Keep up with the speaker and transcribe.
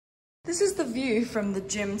This is the view from the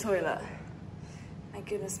gym toilet. My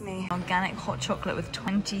goodness me. Organic hot chocolate with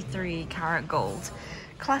 23 karat gold.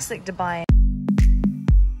 Classic Dubai.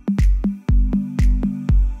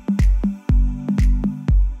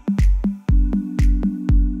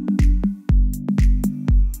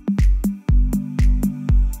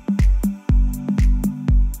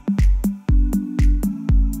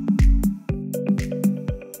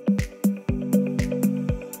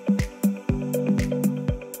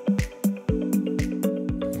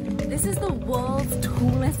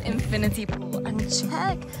 Infinity pool, and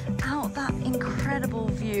check out that incredible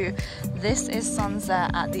view. This is sunset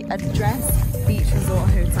at the Address Beach Resort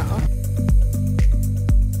Hotel.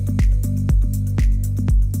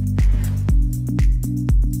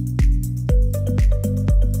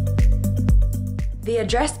 The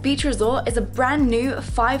Address Beach Resort is a brand new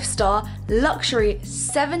 5-star luxury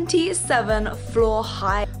 77-floor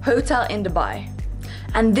high hotel in Dubai.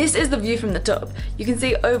 And this is the view from the top. You can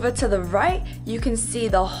see over to the right, you can see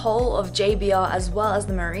the whole of JBR as well as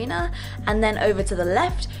the marina. And then over to the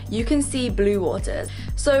left, you can see blue waters.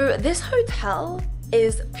 So this hotel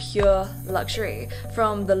is pure luxury.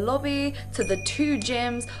 From the lobby to the 2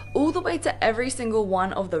 gyms, all the way to every single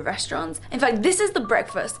one of the restaurants. In fact, this is the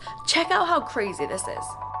breakfast. Check out how crazy this is.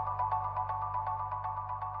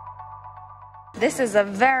 This is a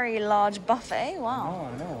very large buffet, wow. Oh,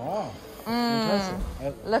 I know, wow.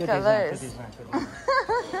 Look at those.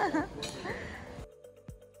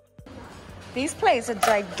 These plates are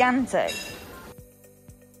gigantic.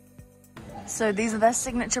 So these are their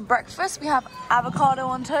signature breakfasts. We have avocado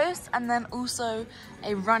on toast and then also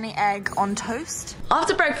a runny egg on toast.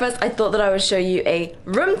 After breakfast, I thought that I would show you a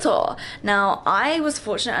room tour. Now, I was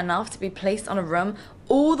fortunate enough to be placed on a room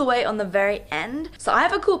all the way on the very end. So I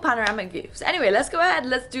have a cool panoramic view. So anyway, let's go ahead.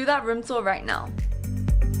 Let's do that room tour right now.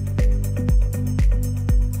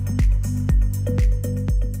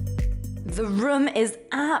 The room is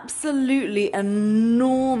absolutely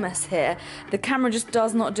enormous here. The camera just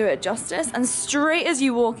does not do it justice. And straight as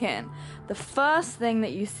you walk in, the first thing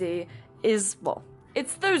that you see is, well,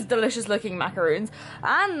 it's those delicious looking macaroons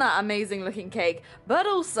and that amazing looking cake. But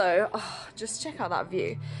also, oh, just check out that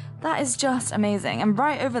view. That is just amazing. And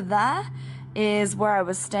right over there is where I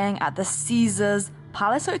was staying at the Caesars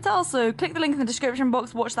Palace Hotel, so click the link in the description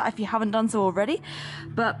box, watch that if you haven't done so already.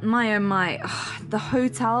 But my oh my, the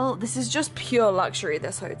hotel, this is just pure luxury,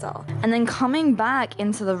 this hotel. And then coming back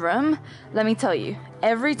into the room, let me tell you,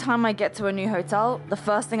 every time I get to a new hotel, the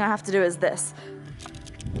first thing I have to do is this.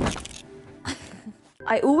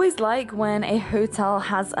 I always like when a hotel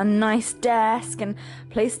has a nice desk and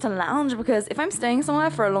place to lounge, because if I'm staying somewhere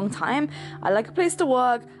for a long time, I like a place to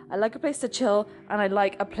work, I like a place to chill, and I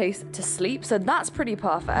like a place to sleep, so that's pretty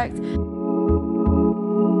perfect.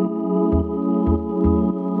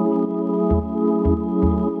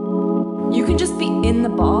 You can just be in the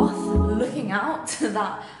bath looking out to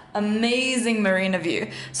that amazing marina view.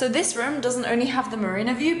 So this room doesn't only have the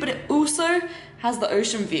marina view, but it also has the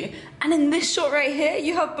ocean view. And in this shot right here,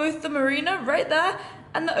 you have both the marina right there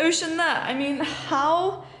and the ocean there. I mean,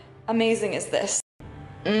 how amazing is this?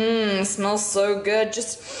 Smells so good.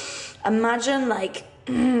 Just imagine like,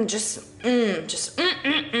 And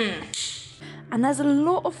there's a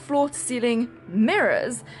lot of floor-to-ceiling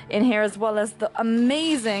mirrors in here, as well as the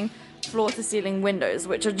amazing floor-to-ceiling windows,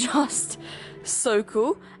 which are just so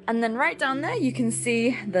cool. And then right down there you can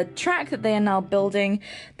see the track that they are now building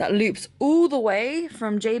that loops all the way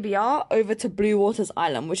from JBR over to Blue Waters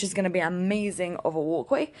Island, which is going to be amazing of a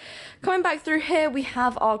walkway. Coming back through here, we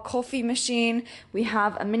have our coffee machine, we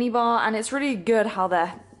have a mini bar, and it's really good how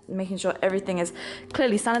they're making sure everything is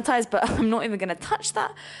clearly sanitized, but I'm not even going to touch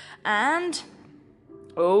that. And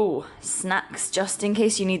oh, snacks just in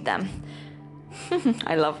case you need them.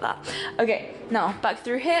 I love that. Okay, now back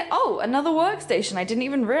through here. Oh, another workstation. I didn't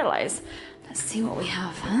even realize. Let's see what we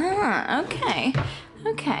have.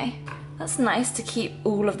 Okay. That's nice to keep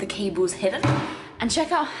all of the cables hidden. And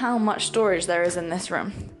check out how much storage there is in this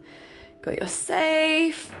room. Got your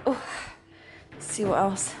safe. Oh, let's see what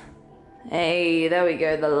else. Hey, there we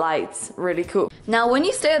go, the lights, really cool. Now, when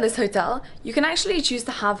you stay at this hotel, you can actually choose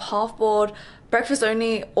to have half board, breakfast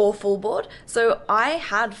only, or full board. So I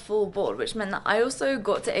had full board, which meant that I also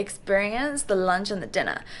got to experience the lunch and the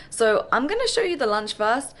dinner. So I'm gonna show you the lunch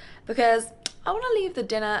first because I wanna leave the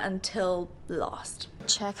dinner until last.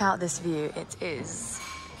 Check out this view, it is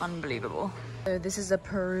unbelievable. So this is a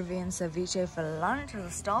Peruvian ceviche for lunch as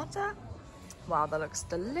a starter. Wow, that looks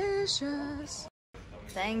delicious.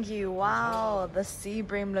 Thank you. Wow, the sea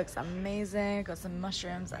bream looks amazing. Got some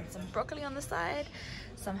mushrooms and some broccoli on the side.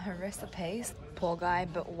 some harissa paste. Poor guy,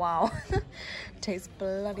 but wow, tastes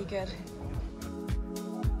bloody good.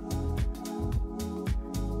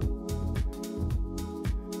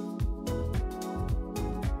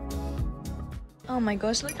 Oh my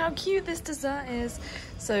gosh, look how cute this dessert is.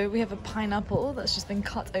 So we have a pineapple that's just been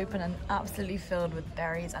cut open and absolutely filled with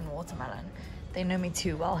berries and watermelon. They know me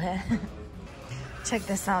too well here. Check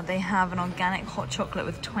this out, they have an organic hot chocolate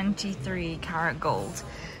with 23 karat gold.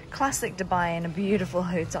 Classic Dubai in a beautiful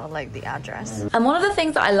hotel like the address. And one of the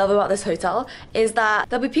things that I love about this hotel is that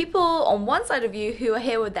there'll be people on one side of you who are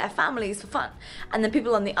here with their families for fun, and then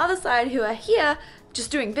people on the other side who are here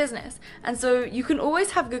just doing business. And so you can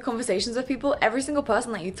always have good conversations with people. Every single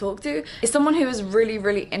person that you talk to is someone who is really,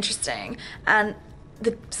 really interesting. And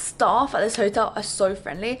the staff at this hotel are so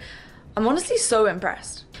friendly. I'm honestly so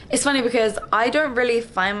impressed. It's funny because I don't really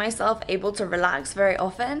find myself able to relax very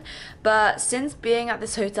often, but since being at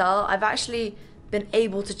this hotel, I've actually been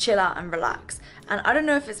able to chill out and relax. And I don't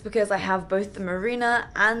know if it's because I have both the marina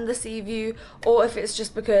and the sea view, or if it's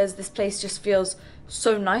just because this place just feels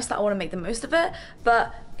so nice that I want to make the most of it,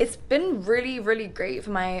 but it's been really, really great for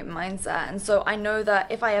my mindset. And so I know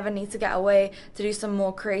that if I ever need to get away to do some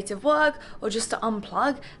more creative work or just to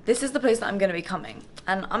unplug, this is the place that I'm going to be coming.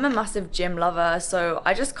 And I'm a massive gym lover, so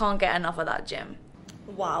I just can't get enough of that gym.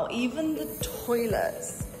 Wow, even the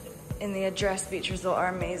toilets in the Address Beach Resort are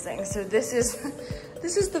amazing. So this is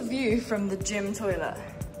the view from the gym toilet.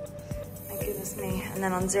 My goodness me. And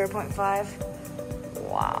then on 0.5,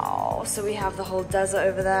 wow. So we have the whole desert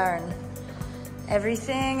over there and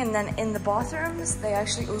everything. And then in the bathrooms, they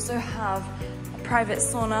actually also have a private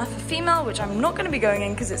sauna for female, which I'm not going to be going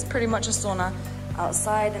in because it's pretty much a sauna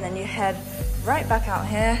outside. And then you head right back out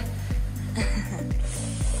here.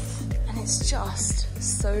 And it's just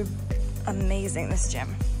so amazing, this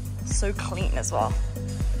gym. So clean as well.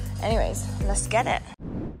 Anyways, let's get it.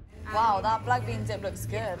 Wow, that black bean dip looks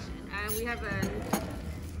good. We have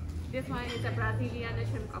this one is a Brazilian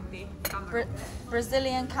shrimp cocktail.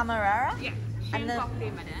 Brazilian camarera? Yeah, shrimp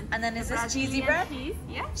cocktail, madam. And then is this Brazilian cheesy bread? Cheese,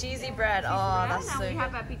 yeah. Cheesy bread. Oh, that's so good. good. We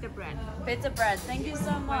have a pita bread. Pita bread. Thank you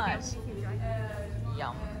so much.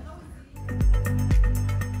 Yum.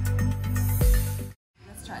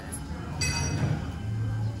 Let's try this.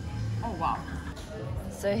 Oh wow.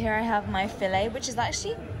 So here I have my fillet, which is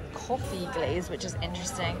actually coffee glaze, which is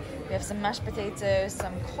interesting. We have some mashed potatoes,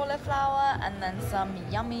 some cauliflower, and then some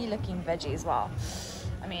yummy looking veggie as well.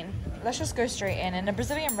 I mean, let's just go straight in. In a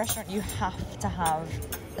Brazilian restaurant, you have to have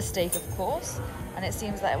a steak, of course. And it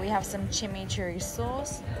seems that we have some chimichurri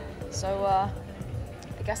sauce. So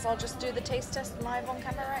I guess I'll just do the taste test live on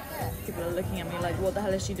camera right here. People are looking at me like, what the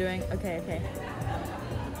hell is she doing? Okay.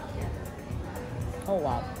 Oh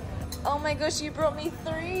wow. Oh my gosh, you brought me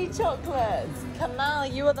 3 chocolates. Kamal,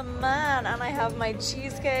 you are the man. And I have my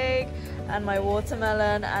cheesecake and my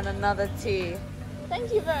watermelon and another tea.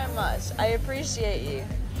 Thank you very much. I appreciate you.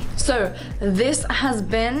 So this has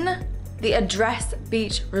been the Address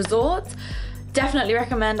Beach Resort. Definitely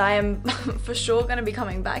recommend. I am for sure going to be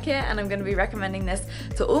coming back here, and I'm going to be recommending this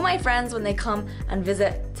to all my friends when they come and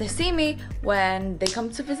visit to see me when they come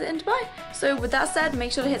to visit in Dubai. So with that said,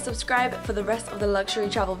 make sure to hit subscribe for the rest of the luxury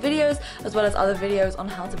travel videos, as well as other videos on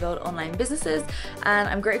how to build online businesses. And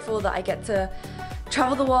I'm grateful that I get to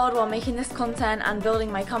travel the world while making this content and building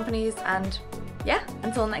my companies. And yeah,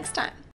 until next time.